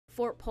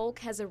Fort Polk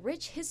has a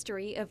rich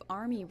history of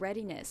Army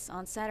readiness.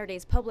 On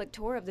Saturday's public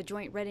tour of the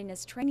Joint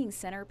Readiness Training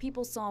Center,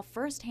 people saw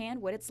firsthand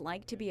what it's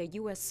like to be a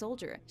U.S.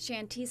 soldier.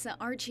 Shantessa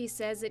Archie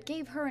says it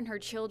gave her and her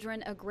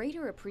children a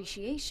greater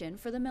appreciation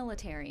for the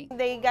military.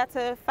 They got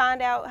to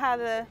find out how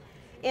the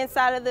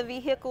inside of the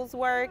vehicles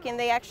work, and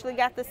they actually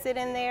got to sit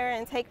in there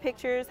and take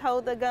pictures,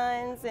 hold the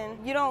guns,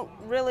 and you don't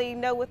really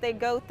know what they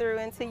go through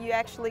until you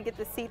actually get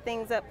to see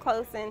things up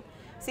close and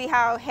see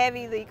how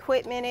heavy the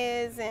equipment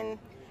is and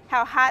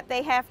how hot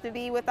they have to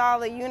be with all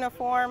the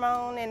uniform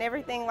on and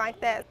everything like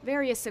that.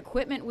 Various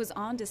equipment was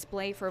on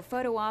display for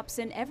photo ops,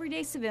 and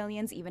everyday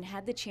civilians even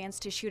had the chance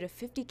to shoot a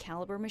 .50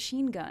 caliber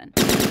machine gun.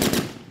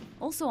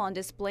 Also on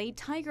display,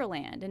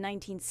 Tigerland, a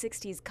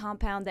 1960s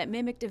compound that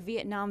mimicked a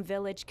Vietnam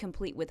village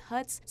complete with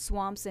huts,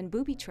 swamps, and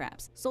booby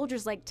traps.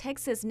 Soldiers like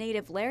Texas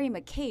native Lydia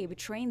Magallanes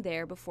trained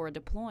there before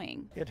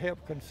deploying. It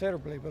helped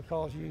considerably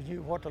because you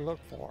knew what to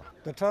look for.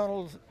 The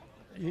tunnels,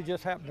 you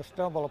just happened to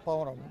stumble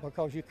upon them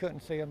because you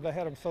couldn't see them. They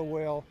had them so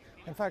well.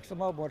 In fact,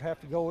 some of them would have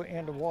to go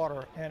into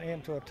water and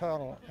into a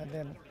tunnel and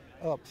then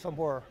up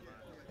somewhere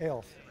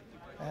else.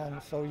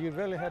 And so you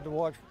really had to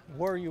watch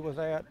where you was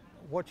at,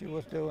 what you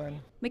was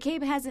doing.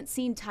 McCabe hasn't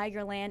seen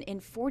Tigerland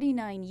in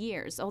 49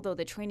 years. Although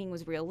the training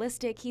was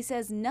realistic, he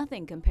says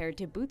nothing compared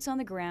to boots on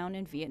the ground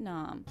in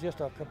Vietnam.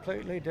 Just a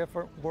completely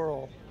different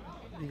world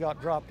you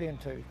got dropped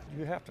into.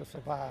 You have to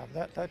survive.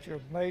 That's your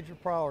major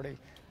priority,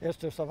 is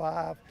to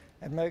survive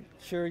and make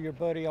sure your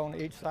buddy on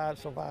each side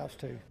survives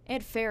too.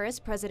 Ed Ferris,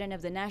 president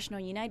of the National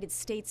United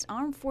States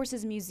Armed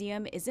Forces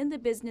Museum, is in the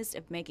business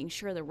of making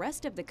sure the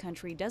rest of the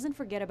country doesn't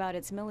forget about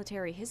its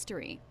military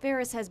history.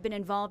 Ferris has been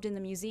involved in the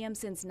museum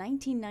since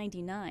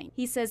 1999.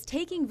 He says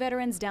taking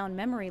veterans down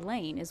memory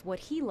lane is what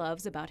he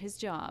loves about his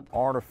job.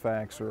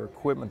 Artifacts or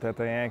equipment that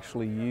they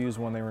actually used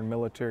when they were in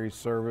military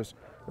service,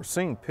 or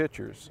seeing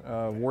pictures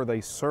of where they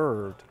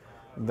served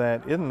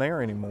that isn't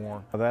there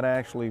anymore. That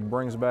actually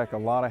brings back a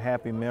lot of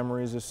happy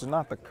memories. This is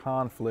not the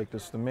conflict,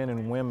 it's the men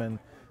and women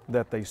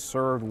that they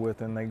served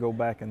with, and they go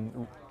back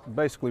and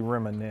basically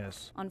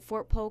reminisce. On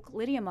Fort Polk,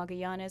 Lydia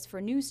Magallanes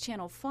for News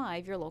Channel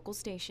 5, your local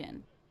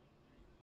station.